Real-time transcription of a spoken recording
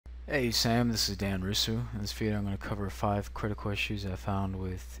Hey Sam, this is Dan Russo. In this video I'm going to cover 5 critical issues I found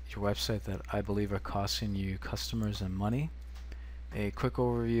with your website that I believe are costing you customers and money. A quick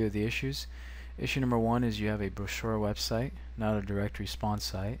overview of the issues. Issue number 1 is you have a brochure website, not a direct response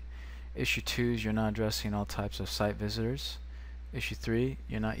site. Issue 2 is you're not addressing all types of site visitors. Issue 3,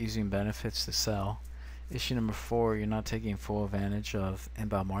 you're not using benefits to sell. Issue number 4, you're not taking full advantage of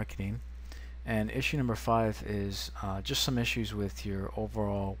inbound marketing. And issue number 5 is just some issues with your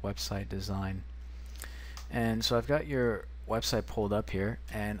overall website design. And so I've got your website pulled up here,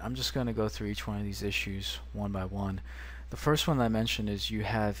 and I'm just going to go through each one of these issues one by one. The first one that I mentioned is you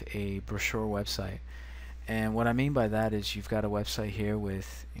have a brochure website. And what I mean by that is you've got a website here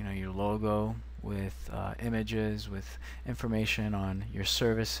with your logo, with images, with information on your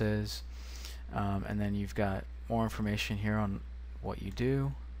services, and then you've got more information here on what you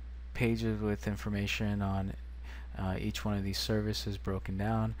do, pages with information on each one of these services broken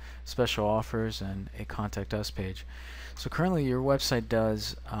down, special offers, and a contact us page. So currently your website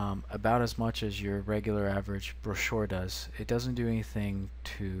does about as much as your regular average brochure does. It doesn't do anything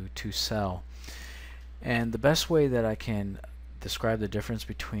to sell. And the best way that I can describe the difference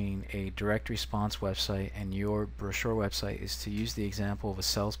between a direct response website and your brochure website is to use the example of a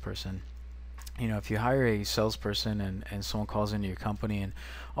salesperson. If you hire a salesperson and someone calls into your company and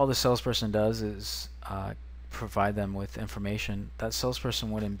all the salesperson does is provide them with information, that salesperson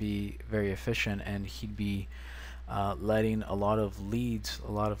wouldn't be very efficient, and he'd be letting a lot of leads,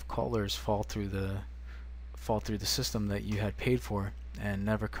 a lot of callers fall through the system that you had paid for and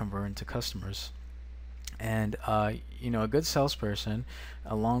never convert into customers. And a good salesperson,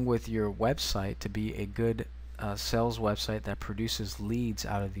 along with your website to be a good sales website that produces leads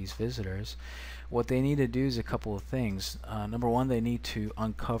out of these visitors, what they need to do is a couple of things. Number one, they need to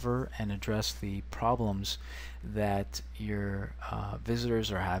uncover and address the problems that your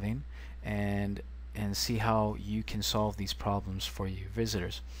visitors are having, and see how you can solve these problems for you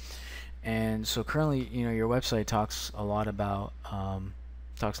visitors. And so currently, your website talks a lot about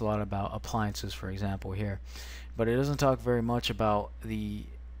appliances, for example, here, but it doesn't talk very much about the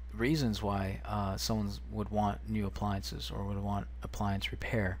reasons why someone would want new appliances or would want appliance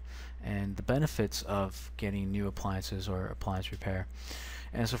repair, and the benefits of getting new appliances or appliance repair.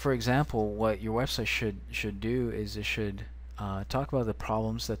 And so, for example, what your website should do is it should talk about the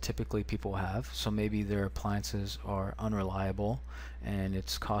problems that typically people have. So maybe their appliances are unreliable and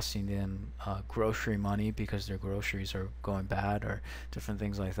it's costing them grocery money because their groceries are going bad, or different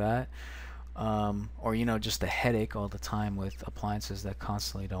things like that. Or just a headache all the time with appliances that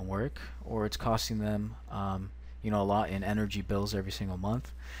constantly don't work, or it's costing them a lot in energy bills every single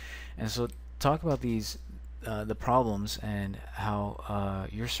month. And so talk about these the problems and how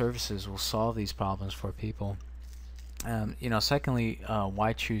your services will solve these problems for people. Secondly,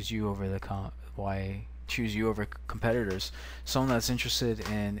 why choose you over competitors? Someone that's interested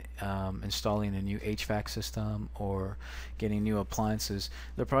in installing a new HVAC system or getting new appliances,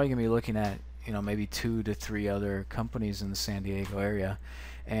 they're probably going to be looking at maybe 2 to 3 other companies in the San Diego area.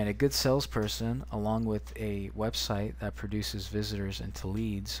 And a good salesperson, along with a website that produces visitors into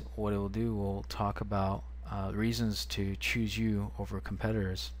leads, what it will do will talk about reasons to choose you over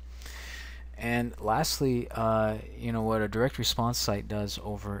competitors. And lastly, what a direct response site does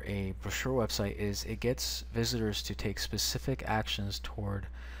over a brochure website is it gets visitors to take specific actions toward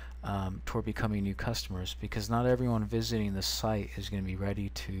becoming new customers, because not everyone visiting the site is going to be ready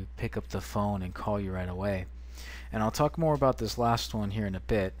to pick up the phone and call you right away. And I'll talk more about this last one here in a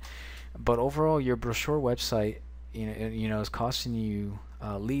bit. But overall, your brochure website is costing you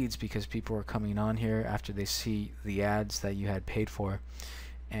leads, because people are coming on here after they see the ads that you had paid for,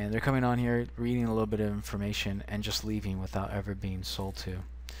 and they're coming on here, reading a little bit of information, and just leaving without ever being sold to.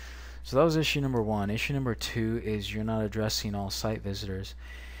 So that was issue number 1. Issue number 2 is you're not addressing all site visitors.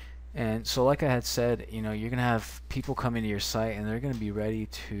 And so, like I had said, you're going to have people come into your site and they're going to be ready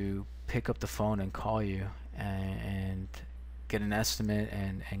to pick up the phone and call you and get an estimate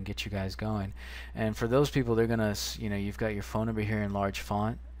and get you guys going. And for those people, they're going to, you've got your phone number here in large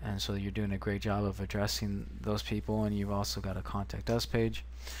font, and so you're doing a great job of addressing those people, and you've also got a contact us page.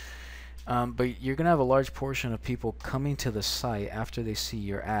 But you're going to have a large portion of people coming to the site after they see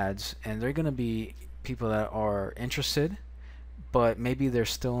your ads, and they're going to be people that are interested, but maybe they're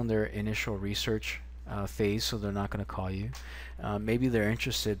still in their initial research phase, so they're not going to call you. Maybe they're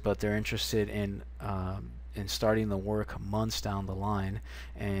interested, but they're interested in starting the work months down the line,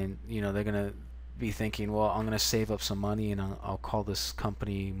 and they're going to be thinking, well, I'm going to save up some money and I'll call this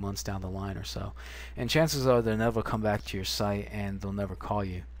company months down the line or so. And chances are they'll never come back to your site and they'll never call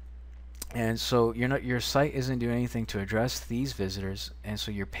you. And so your site isn't doing anything to address these visitors, and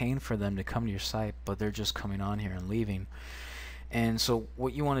so you're paying for them to come to your site, but they're just coming on here and leaving. And so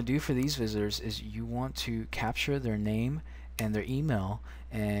what you want to do for these visitors is you want to capture their name and their email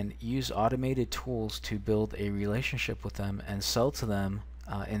and use automated tools to build a relationship with them and sell to them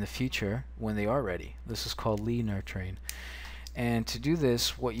in the future when they are ready. This is called lead nurturing. And to do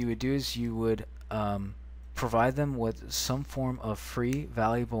this, what you would do is you would provide them with some form of free,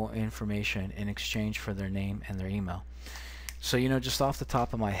 valuable information in exchange for their name and their email. So, just off the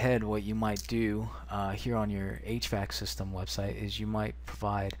top of my head, what you might do here on your HVAC system website is you might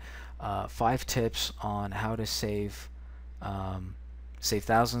provide 5 tips on how to save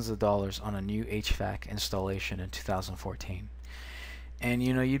thousands of dollars on a new HVAC installation in 2014. And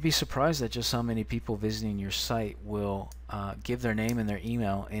you'd be surprised at just how many people visiting your site will give their name and their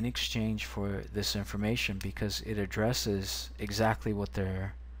email in exchange for this information, because it addresses exactly what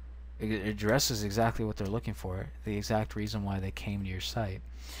they're looking for, the exact reason why they came to your site.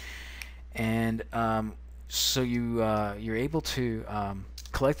 And so you're able to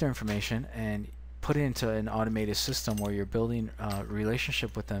collect their information and put it into an automated system where you're building a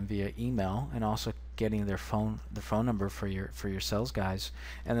relationship with them via email, and also getting the phone number for your sales guys,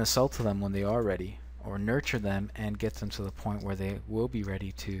 and then sell to them when they are ready, or nurture them and get them to the point where they will be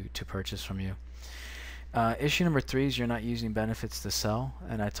ready to purchase from you. Issue number 3 is you're not using benefits to sell,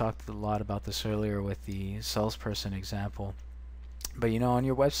 and I talked a lot about this earlier with the salesperson example. But on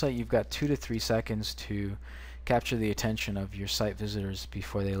your website you've got 2 to 3 seconds to capture the attention of your site visitors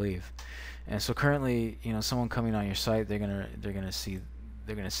before they leave. And so currently, someone coming on your site, they're gonna see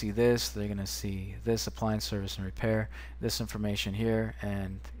this, they're gonna see this appliance service and repair, this information here,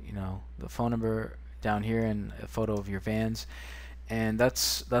 and the phone number down here, and a photo of your vans. And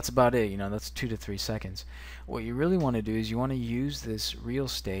that's about it. That's 2 to 3 seconds. What you really want to do is you want to use this real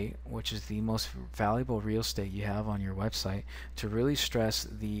estate, which is the most valuable real estate you have on your website, to really stress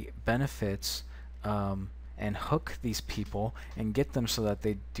the benefits and hook these people and get them so that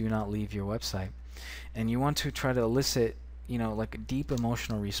they do not leave your website. And you want to try to elicit like a deep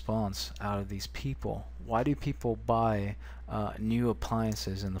emotional response out of these people. Why do people buy new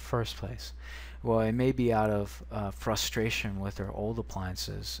appliances in the first place? Well, it may be out of frustration with their old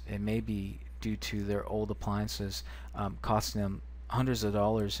appliances. It may be due to their old appliances costing them hundreds of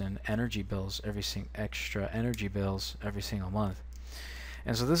dollars in energy bills, extra energy bills every single month.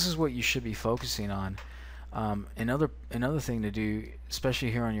 And so this is what you should be focusing on. Another thing to do, especially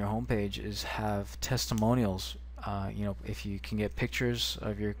here on your homepage, is have testimonials. If you can get pictures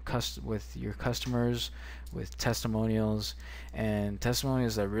of your customers with testimonials, and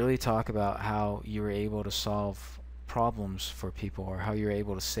testimonials that really talk about how you were able to solve problems for people, or how you're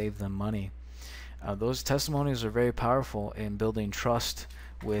able to save them money. Those testimonials are very powerful in building trust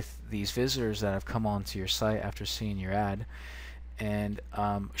with these visitors that have come onto your site after seeing your ad, and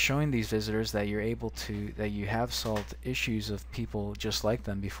showing these visitors that you have solved issues of people just like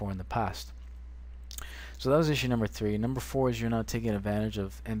them before in the past. So that was issue number 3. Number 4 is you're not taking advantage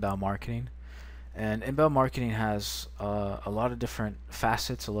of inbound marketing. And inbound marketing has a lot of different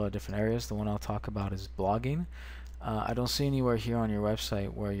facets, a lot of different areas. The one I'll talk about is blogging. I don't see anywhere here on your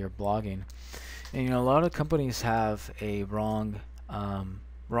website where you're blogging. And a lot of companies have a wrong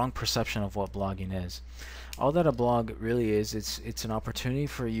perception of what blogging is. All that a blog really is, it's an opportunity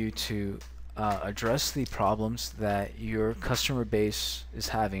for you to address the problems that your customer base is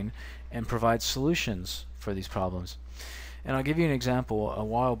having and provide solutions for these problems. And I'll give you an example. A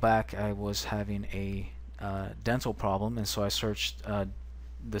while back I was having a dental problem, and so I searched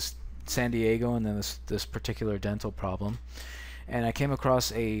this San Diego and then this particular dental problem, and I came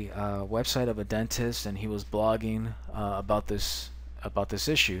across a website of a dentist, and he was blogging about this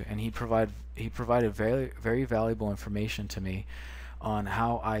issue, and he provided very, very valuable information to me on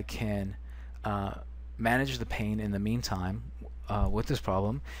how I can manage the pain in the meantime with this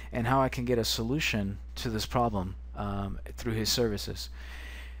problem, and how I can get a solution to this problem through his services.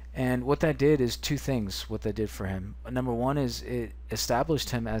 And what that did is 2 things. What that did for him: number 1 is it established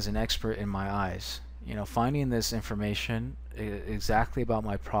him as an expert in my eyes. Finding this information exactly about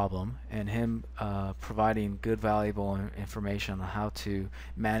my problem, and him providing good, valuable information on how to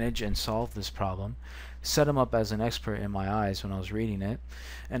manage and solve this problem, set him up as an expert in my eyes when I was reading it.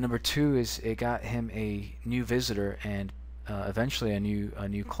 And number 2 is it got him a new visitor, and eventually a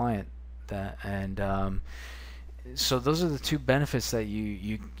new client. So those are the 2 benefits that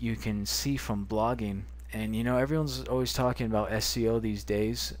you can see from blogging. And everyone's always talking about SEO these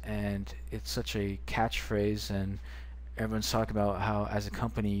days, and it's such a catchphrase, and everyone's talking about how as a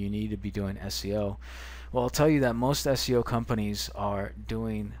company you need to be doing SEO. Well, I'll tell you that most SEO companies are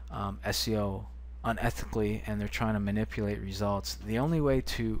doing SEO unethically, and they're trying to manipulate results. The only way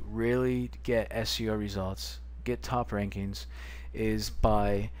to really get SEO results, get top rankings, is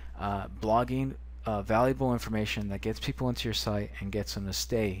by blogging valuable information that gets people into your site and gets them to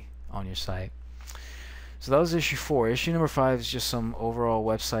stay on your site. So that was issue 4. Issue number 5 is just some overall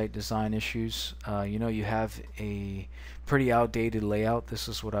website design issues. You have a pretty outdated layout. This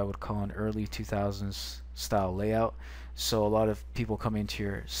is what I would call an early 2000s style layout. So a lot of people coming to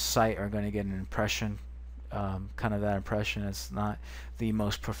your site are going to get an impression, kind of that impression. It's not the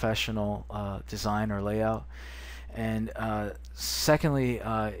most professional design or layout. And secondly,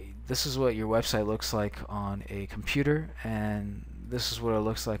 this is what your website looks like on a computer, and this is what it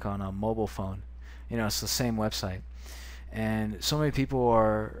looks like on a mobile phone. It's the same website. And so many people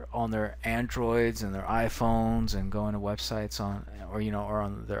are on their Androids and their iPhones and going to websites on, or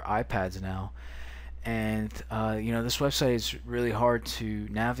on their iPads now. And this website is really hard to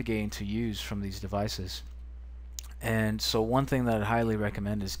navigate and to use from these devices. And so one thing that I'd highly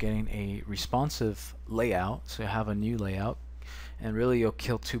recommend is getting a responsive layout. So you have a new layout, and really you'll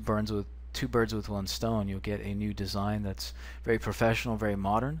kill two birds with one stone. You'll get a new design that's very professional, very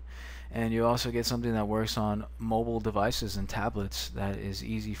modern, and you also get something that works on mobile devices and tablets that is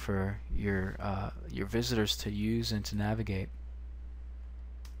easy for your visitors to use and to navigate.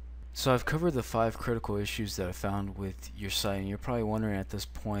 So I've covered the 5 critical issues that I found with your site, and you're probably wondering at this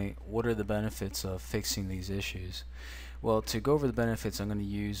point, what are the benefits of fixing these issues? Well, to go over the benefits, I'm going to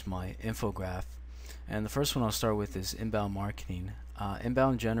use my infograph, and the first one I'll start with is inbound marketing.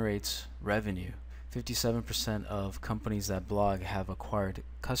 Inbound generates revenue. 57% of companies that blog have acquired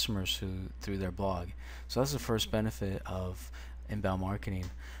customers through their blog. So that's the first benefit of inbound marketing.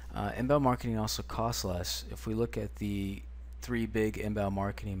 Inbound marketing also costs less. If we look at the 3 big inbound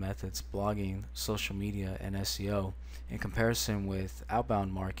marketing methods, blogging, social media, and SEO, in comparison with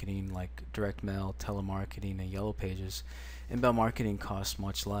outbound marketing like direct mail, telemarketing, and yellow pages, inbound marketing costs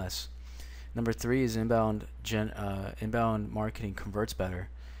much less. Number 3 is inbound marketing converts better.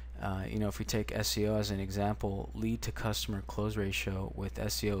 If we take SEO as an example, lead to customer close ratio with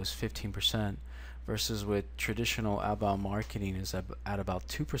SEO is 15% versus with traditional outbound marketing is at about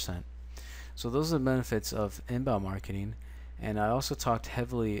 2%. So those are the benefits of inbound marketing. And I also talked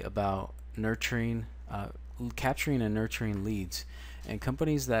heavily about capturing and nurturing leads. And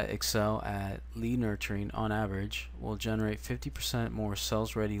companies that excel at lead nurturing on average will generate 50% more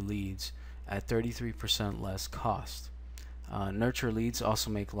sales-ready leads at 33% less cost. Nurture leads also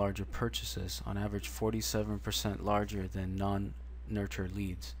make larger purchases, on average 47% larger than non-nurture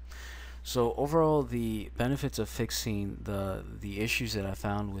leads. So overall, the benefits of fixing the issues that I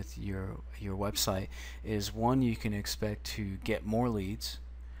found with your website is, 1, you can expect to get more leads.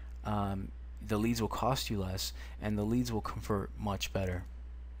 The leads will cost you less, and the leads will convert much better.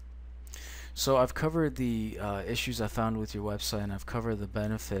 So I've covered the issues I found with your website, and I've covered the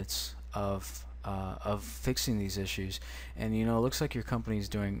benefits of fixing these issues. And it looks like your company is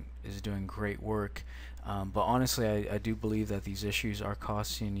doing great work. But honestly, I do believe that these issues are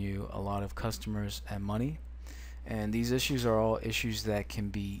costing you a lot of customers and money, and these issues are all issues that can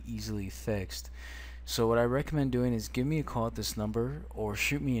be easily fixed. So what I recommend doing is give me a call at this number or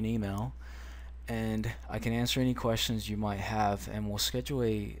shoot me an email, and I can answer any questions you might have, and we'll schedule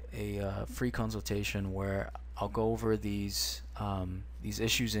a free consultation where I'll go over these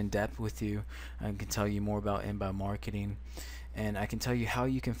issues in depth with you. I can tell you more about inbound marketing, and I can tell you how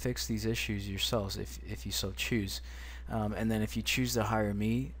you can fix these issues yourselves if you so choose. And then if you choose to hire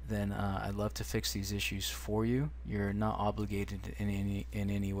me, then I'd love to fix these issues for you. You're not obligated in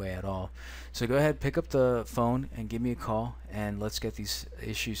any way at all. So go ahead, pick up the phone and give me a call, and let's get these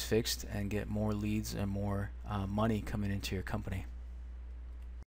issues fixed and get more leads and more money coming into your company.